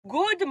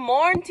Good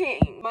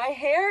morning. My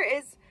hair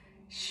is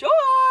short.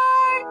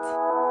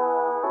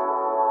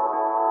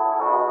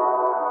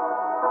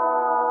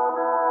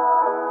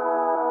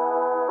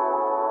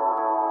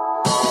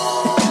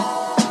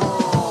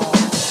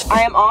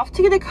 I am off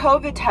to get a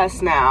COVID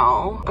test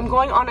now. I'm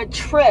going on a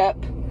trip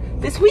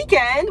this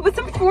weekend with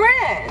some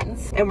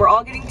friends and we're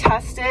all getting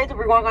tested.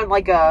 We're going on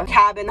like a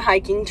cabin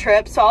hiking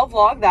trip, so I'll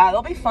vlog that.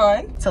 It'll be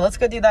fun. So let's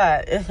go do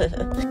that.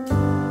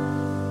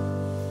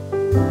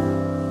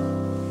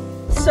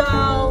 So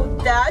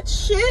that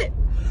shit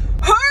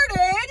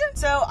hurted.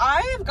 So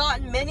I have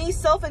gotten many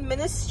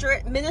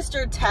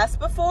self-administered tests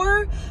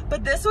before,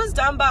 but this was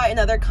done by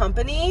another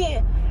company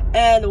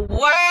and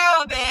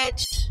wow,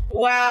 bitch.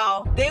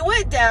 Wow, they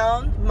went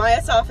down my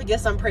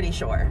esophagus, I'm pretty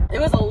sure. It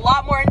was a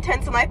lot more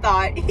intense than I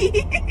thought.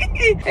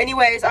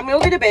 Anyways, I'm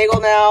gonna get a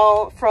bagel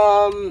now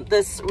from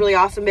this really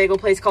awesome bagel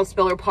place called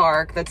Spiller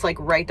Park that's like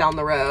right down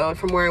the road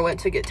from where I went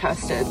to get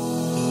tested.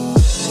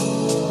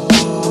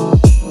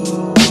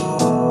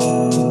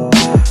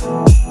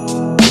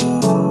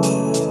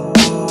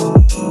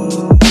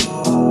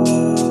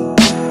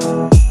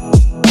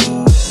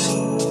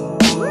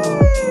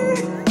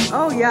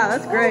 Oh yeah,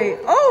 that's great.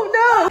 Oh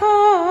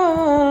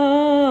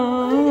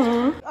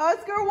no!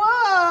 Oscar,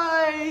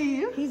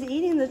 why? He's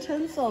eating the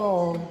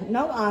tinsel.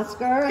 No,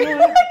 Oscar. He said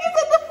the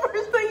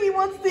first thing he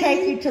wants to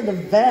take you to the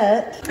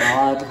vet.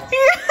 God.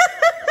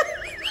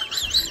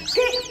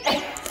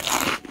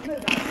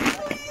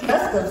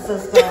 Festive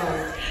system.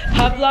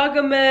 Hi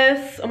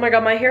Vlogmas. Oh my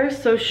god, my hair is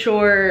so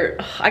short.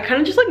 I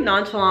kind of just like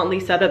nonchalantly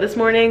said that this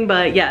morning,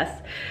 but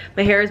yes,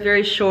 my hair is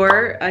very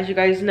short, as you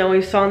guys know,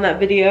 you saw in that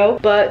video.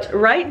 But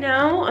right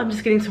now, I'm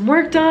just getting some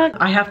work done.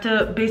 I have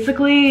to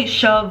basically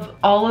shove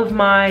all of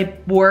my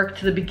work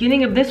to the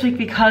beginning of this week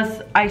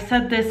because I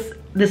said this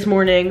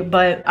morning,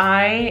 but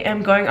I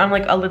am going on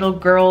like a little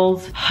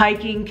girls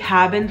hiking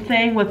cabin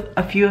thing with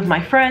a few of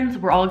my friends.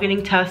 We're all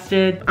getting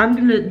tested. I'm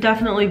gonna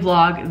definitely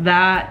vlog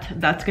that.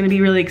 That's gonna be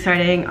really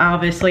exciting.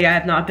 Obviously, I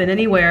have not been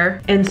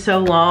anywhere in so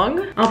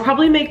long. I'll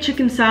probably make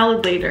chicken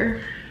salad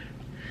later.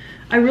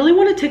 I really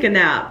want to take a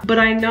nap, but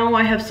I know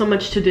I have so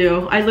much to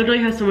do. I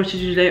literally have so much to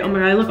do today. Oh my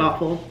god, I look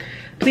awful.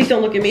 Please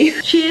don't look at me.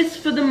 Cheers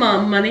for the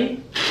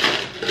money.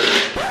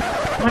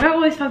 Why do I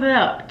always fuck that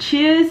up?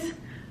 Cheers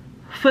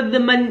for the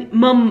money,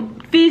 mum.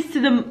 Feast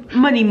to the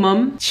money,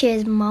 mum.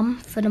 Cheers, mum,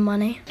 for the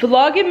money.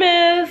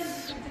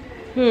 Vlogmas.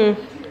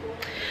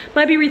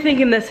 Might be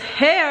rethinking this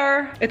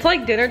hair. It's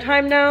like dinner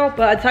time now,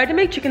 but I decided to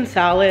make chicken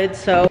salad,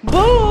 so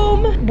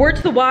boom. Word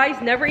to the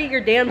wise, never eat your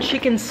damn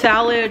chicken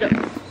salad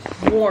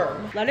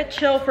warm. Let it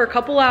chill for a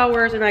couple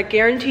hours and I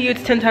guarantee you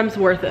it's 10 times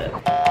worth it.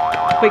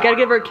 We gotta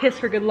give her a kiss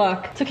for good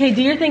luck. It's okay,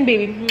 do your thing,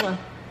 baby.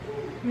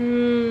 Do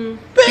you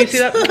see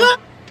that?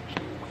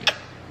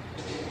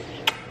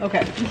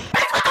 Okay.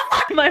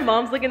 My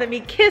mom's looking at me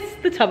kiss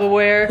the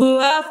Tupperware.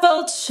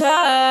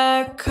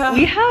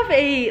 We have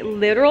a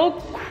literal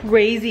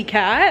crazy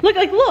cat. Look,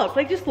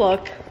 just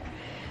look.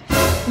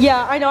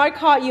 Yeah, I know, I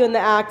caught you in the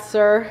act,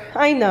 sir.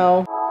 I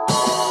know.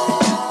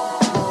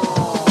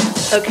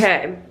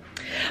 Okay.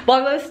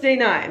 Vlogmas day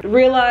 9.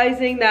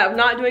 Realizing that I'm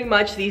not doing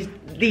much these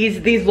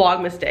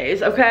Vlogmas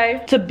days,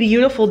 okay? It's a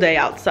beautiful day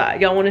outside.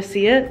 Y'all wanna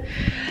see it?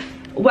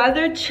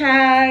 Weather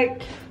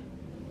check.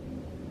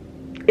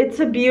 It's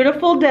a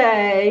beautiful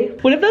day.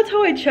 What if that's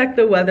how I check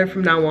the weather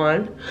from now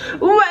on?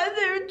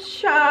 Weather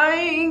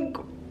check.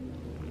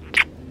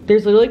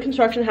 There's literally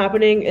construction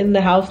happening in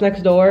the house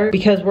next door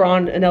because we're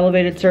on an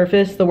elevated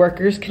surface. The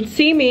workers can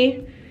see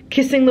me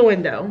kissing the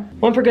window.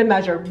 One for good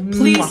measure.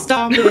 Please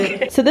stop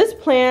it. So this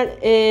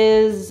plant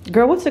is,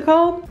 girl, what's it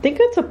called? I think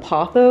it's a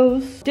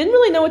pothos. Didn't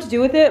really know what to do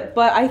with it,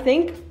 but I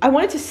think I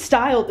wanted to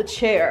style the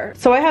chair.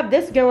 So I have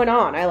this going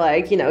on. I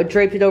like, you know,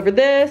 draped it over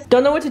this.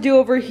 Don't know what to do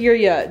over here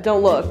yet.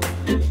 Don't look.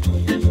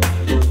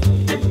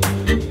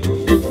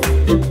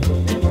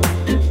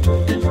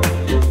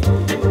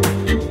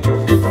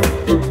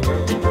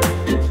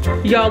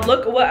 Y'all,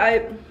 look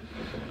what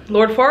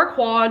Lord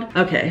Farquaad.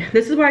 Okay,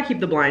 this is where I keep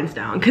the blinds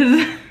down,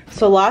 cause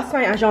so last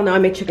night, as y'all know, I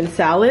made chicken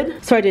salad.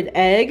 So I did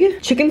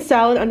egg, chicken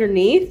salad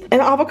underneath,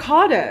 and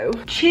avocado.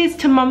 Cheers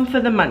to mum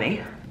for the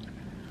money.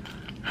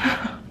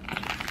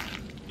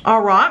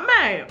 All right,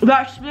 mate.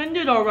 That's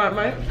splendid, all right,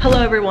 mate.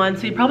 Hello, everyone.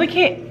 So you probably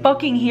can't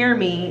fucking hear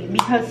me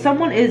because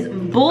someone is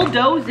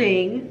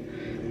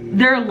bulldozing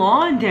their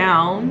lawn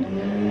down.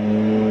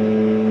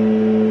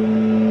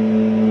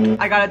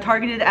 I got a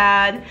targeted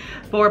ad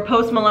for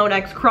Post Malone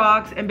X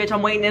Crocs, and bitch,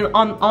 I'm waiting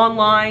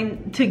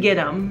online to get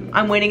them.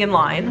 I'm waiting in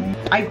line.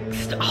 I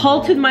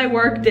halted my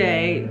work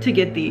day to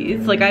get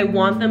these. Like, I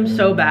want them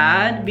so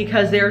bad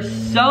because they're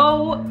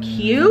so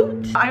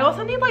cute. I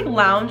also need like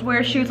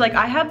loungewear shoes. Like,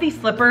 I have these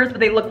slippers, but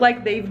they look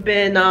like they've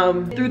been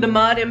through the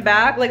mud and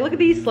back. Like, look at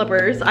these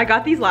slippers. I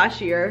got these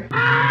last year.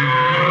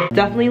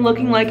 Definitely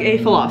looking like a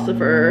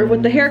philosopher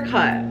with the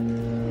haircut.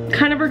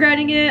 kind of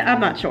regretting it. I'm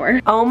not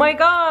sure. Oh my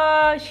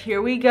gosh,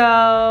 here we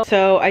go.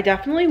 So I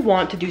definitely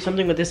want to do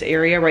something with this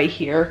area right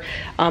here.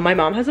 My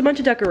mom has a bunch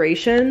of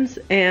decorations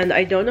and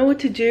I don't know what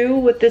to do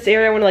with this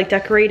area. I want to like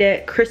decorate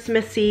it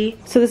Christmassy.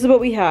 So this is what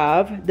we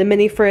have. The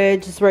mini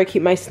fridge, this is where I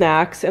keep my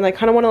snacks, and I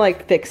kind of want to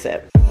like fix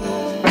it.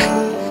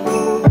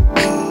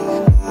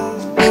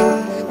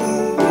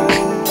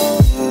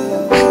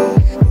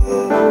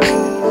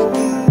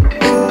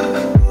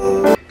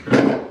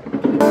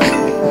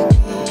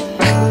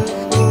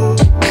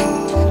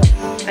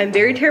 I'm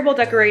very terrible at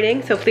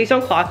decorating, so please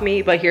don't clock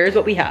me, but here's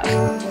what we have.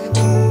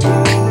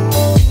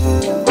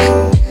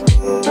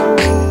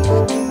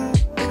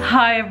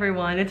 Hi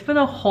everyone, it's been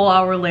a whole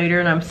hour later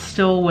and I'm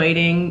still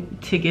waiting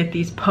to get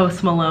these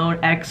Post Malone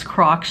X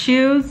Croc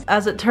shoes.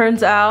 As it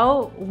turns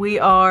out, we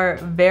are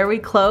very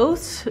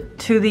close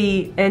to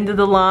the end of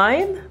the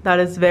line. That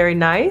is very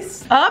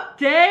nice.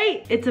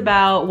 Update! It's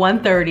about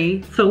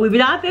 1:30, so we've been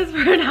at this for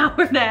an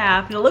hour and a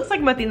half and it looks like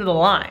I'm at the end of the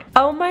line.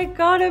 Oh my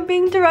god, I'm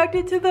being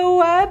directed to the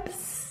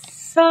website.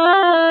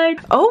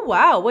 Oh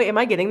wow, wait, am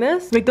I getting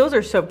this? Like, those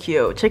are so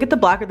cute. Check out the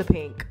black or the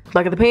pink.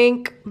 Black or the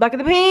pink, black or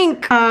the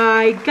pink.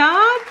 I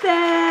got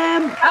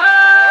them.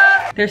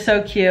 Ah! They're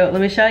so cute.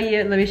 Let me show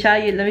you, let me show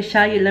you, let me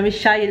show you, let me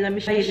show you, let me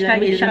show you, let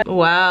me show you.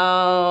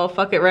 Wow,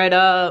 fuck it right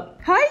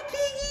up. Hi,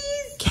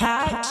 Kiggies.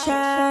 Cat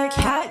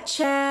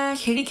check,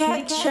 kitty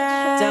cat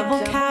check, double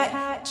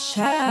cat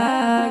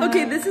check.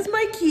 Okay, this is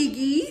my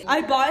Kigi.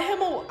 I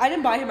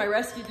didn't buy him, I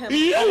rescued him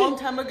a long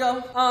time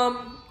ago.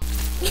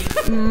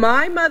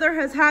 My mother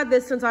has had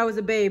this since I was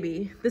a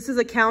baby. This is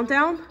a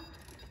countdown.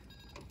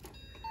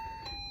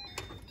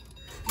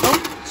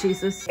 Oh,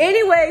 Jesus.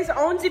 Anyways,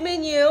 on the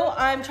menu,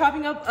 I'm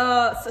chopping up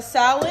a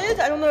salad.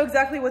 I don't know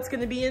exactly what's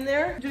gonna be in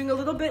there. I'm doing a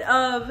little bit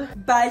of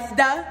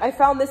pasta. I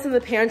found this in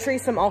the pantry,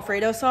 some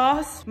Alfredo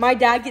sauce. My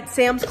dad gets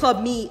Sam's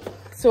Club meat,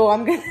 so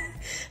I'm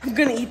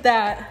gonna eat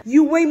that.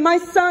 You ain't my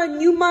son,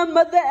 you my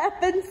mother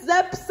effing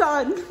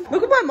stepson.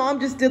 Look what my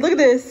mom just did, look at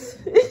this.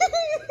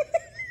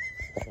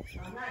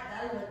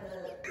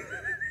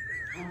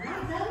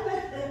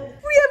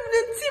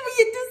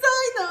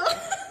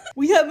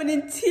 We have an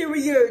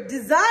interior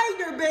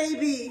designer,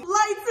 baby.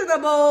 Lights in a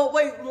bowl.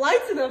 Wait,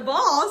 lights in a vase?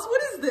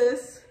 What is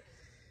this?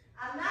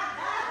 I'm not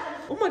that.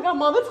 Oh my god,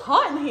 mom, it's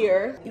hot in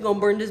here. You gonna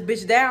burn this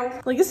bitch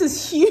down? Like, this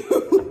is huge.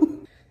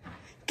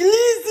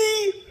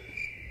 Glizzy.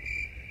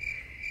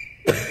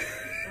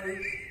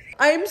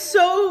 I am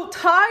so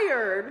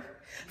tired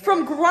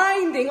from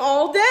grinding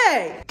all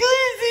day.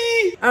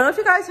 Glizzy. I don't know if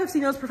you guys have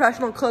seen those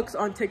professional cooks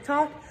on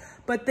TikTok,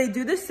 but they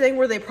do this thing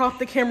where they prop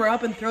the camera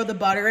up and throw the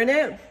butter in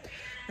it.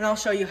 And I'll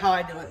show you how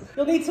I do it.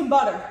 You'll need some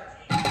butter.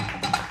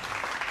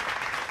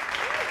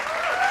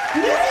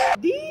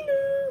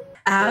 Dinner.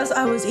 As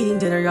I was eating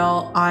dinner,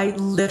 y'all, I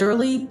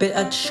literally bit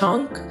a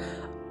chunk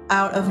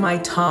out of my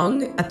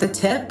tongue at the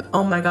tip.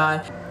 Oh my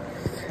god.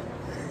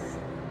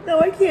 No,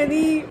 I can't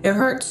eat. It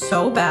hurt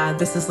so bad.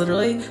 This is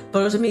literally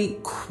photos of me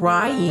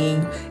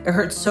crying. It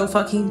hurts so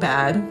fucking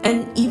bad.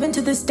 And even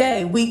to this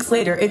day, weeks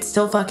later, it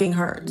still fucking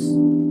hurts.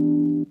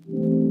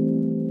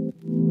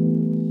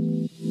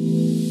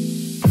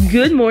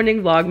 Good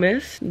morning,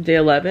 Vlogmas, day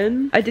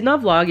 11. I did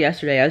not vlog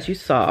yesterday, as you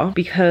saw,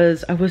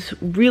 because I was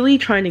really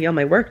trying to get all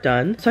my work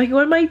done so I could go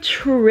on my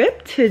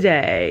trip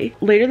today.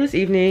 Later this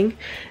evening,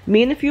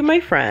 me and a few of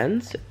my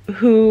friends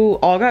who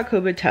all got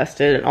COVID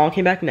tested and all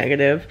came back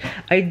negative.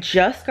 I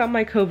just got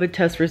my COVID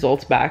test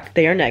results back.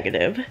 They are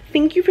negative.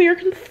 Thank you for your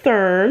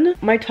concern.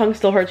 My tongue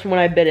still hurts from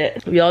when I bit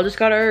it. We all just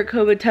got our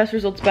COVID test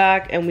results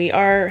back and we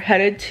are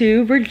headed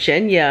to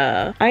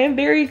Virginia. I am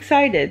very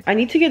excited. I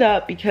need to get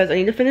up because I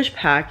need to finish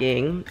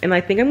packing and I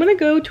think I'm gonna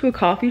go to a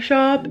coffee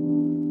shop.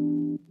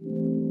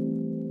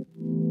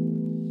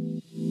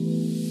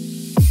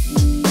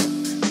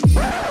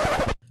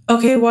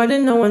 Okay, why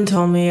didn't no one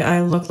tell me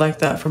I looked like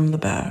that from the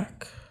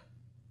back?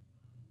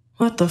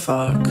 What the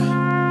fuck?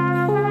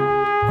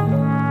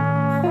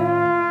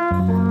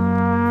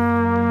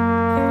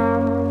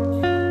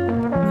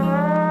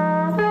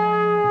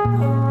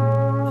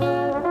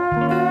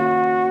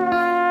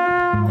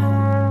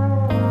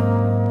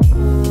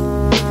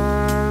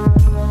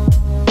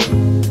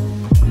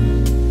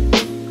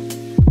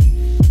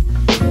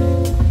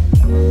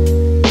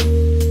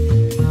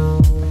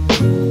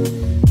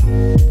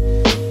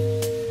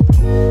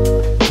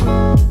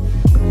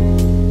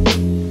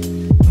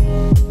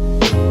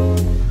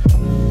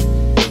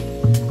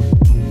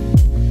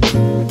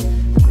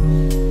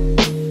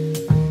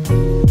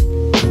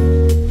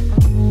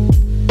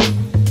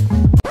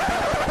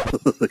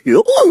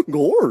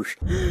 Gosh.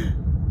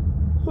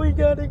 We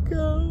gotta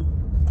go.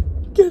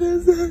 Get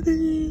us out of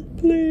here,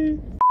 please.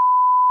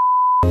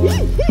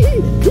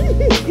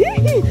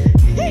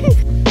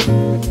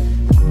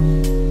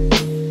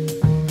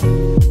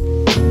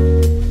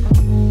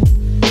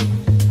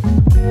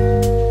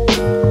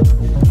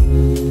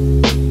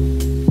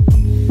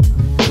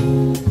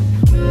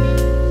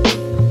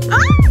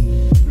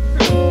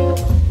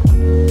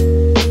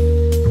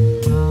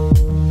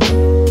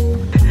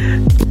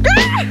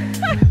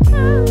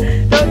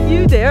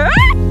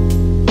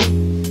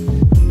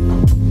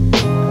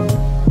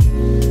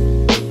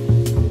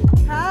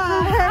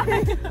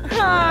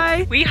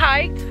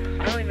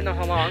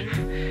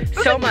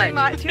 so much.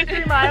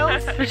 2-3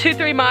 miles. For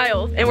 2-3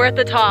 miles, and we're at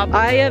the top.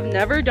 I have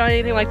never done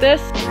anything like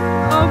this.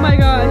 Oh my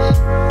gosh.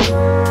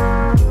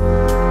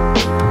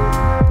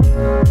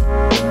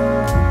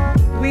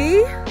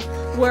 We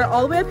were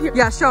all the way up here.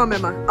 Yeah, show them,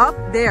 Emma. Up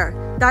there.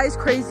 That is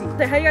crazy.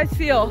 How you guys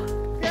feel?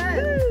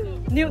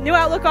 Good. New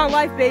outlook on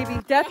life, baby.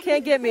 Death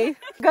can't get me.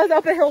 Goes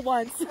up a hill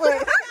once.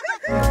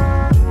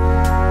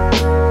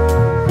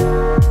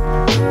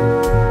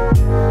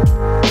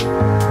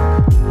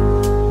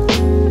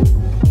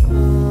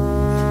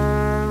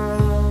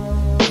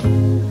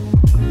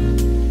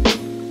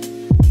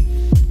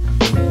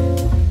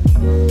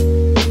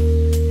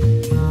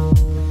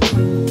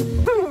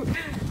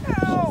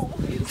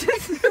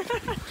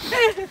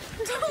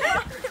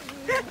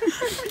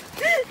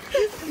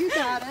 You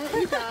got it.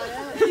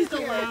 Please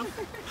don't laugh.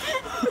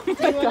 Do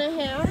you want a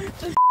hand?